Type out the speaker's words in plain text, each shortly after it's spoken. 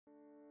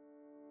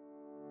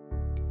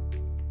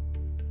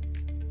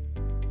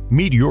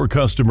Meet your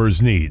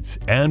customers' needs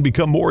and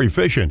become more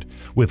efficient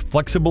with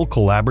flexible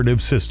collaborative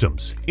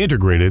systems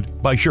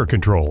integrated by Sure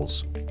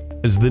Controls.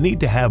 As the need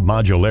to have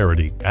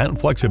modularity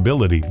and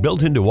flexibility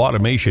built into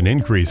automation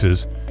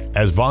increases,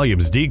 as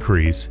volumes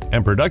decrease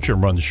and production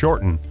runs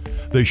shorten,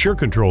 the Sure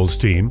Controls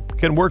team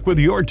can work with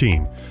your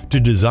team to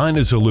design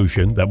a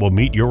solution that will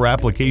meet your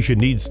application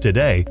needs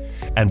today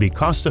and be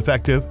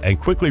cost-effective and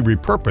quickly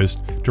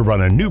repurposed to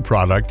run a new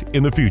product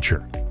in the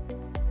future.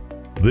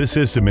 This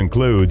system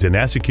includes an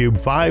ASICube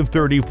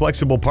 530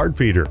 flexible part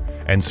feeder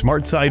and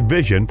SmartSide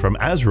Vision from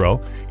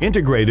ASRO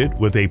integrated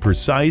with a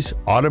precise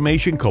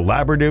automation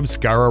collaborative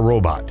SCARA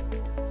robot.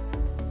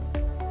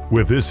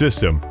 With this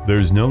system,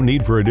 there's no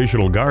need for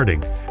additional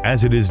guarding,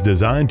 as it is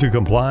designed to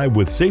comply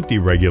with safety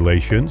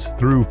regulations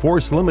through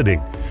force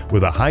limiting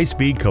with a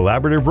high-speed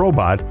collaborative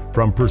robot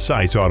from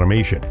Precise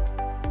Automation.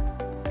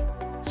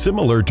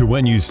 Similar to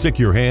when you stick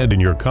your hand in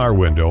your car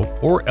window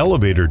or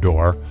elevator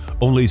door,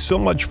 only so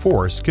much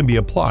force can be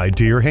applied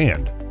to your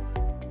hand.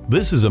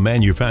 This is a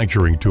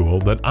manufacturing tool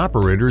that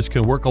operators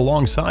can work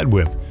alongside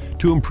with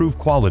to improve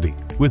quality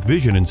with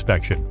vision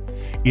inspection,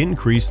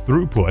 increase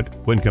throughput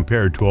when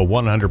compared to a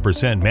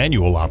 100%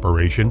 manual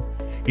operation,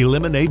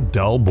 eliminate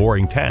dull,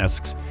 boring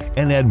tasks,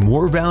 and add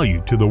more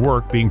value to the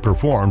work being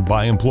performed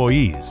by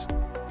employees.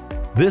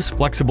 This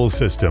flexible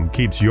system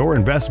keeps your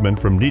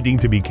investment from needing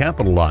to be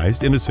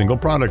capitalized in a single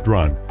product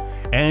run,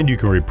 and you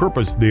can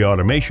repurpose the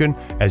automation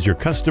as your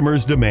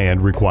customer's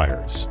demand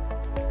requires.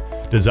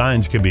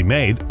 Designs can be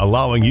made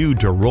allowing you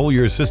to roll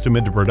your system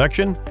into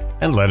production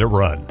and let it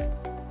run.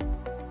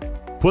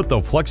 Put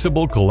the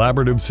flexible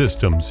collaborative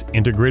systems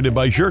integrated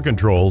by Sure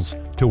Controls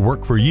to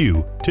work for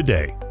you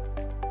today.